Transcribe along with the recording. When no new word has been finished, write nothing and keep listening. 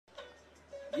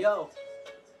Yo,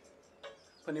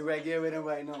 put the reggae rhythm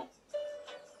right now.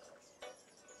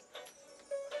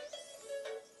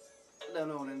 I don't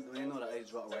know when you know that I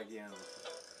drop reggae now.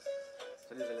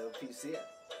 So there's a little piece here.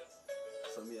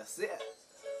 So me I say it.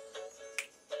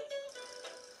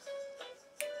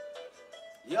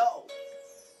 Yo!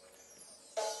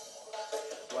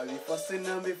 While we fussing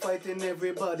and we fighting,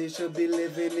 everybody should be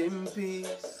living in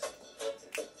peace.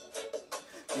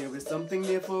 There is something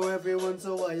there for everyone,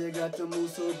 so why you got to move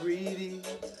so greedy?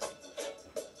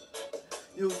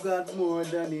 You've got more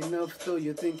than enough, so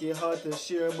you think it's hard to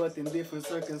share, but in different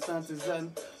circumstances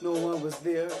and no one was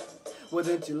there.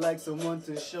 Wouldn't you like someone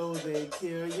to show they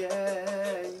care?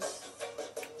 Yeah.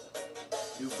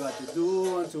 You've got to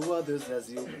do unto others as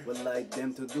you would like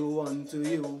them to do unto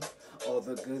you. All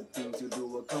the good things you do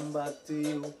will come back to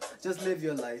you. Just live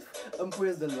your life and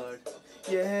praise the Lord.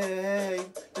 Yeah,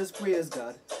 just praise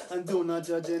God. And do not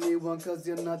judge anyone, cause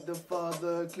you're not the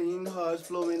Father. Clean hearts,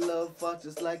 flowing love, fought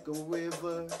just like a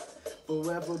river.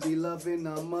 Forever be loving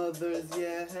our mothers,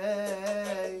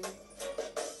 yeah.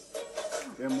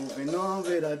 We're moving on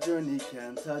with our journey,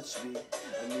 can't touch me.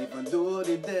 And even though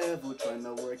the devil trying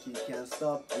to work, he can't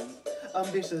stop me.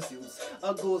 Ambitious youths,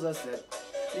 our goals are set.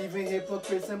 Leaving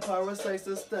hypocrites and parasites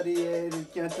to study it. You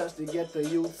can't touch the ghetto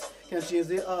youths, can't change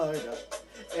the order.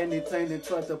 Anytime they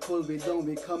try to pull me down,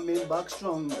 we coming back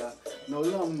stronger. No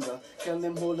longer can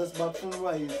them hold us back from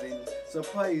rising.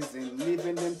 Surprising,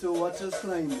 leaving them to watch us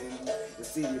climbing. You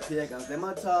see the pagans, them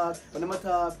attack,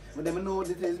 when them know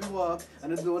the things we walk,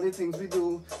 and they know the things we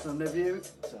do. Some never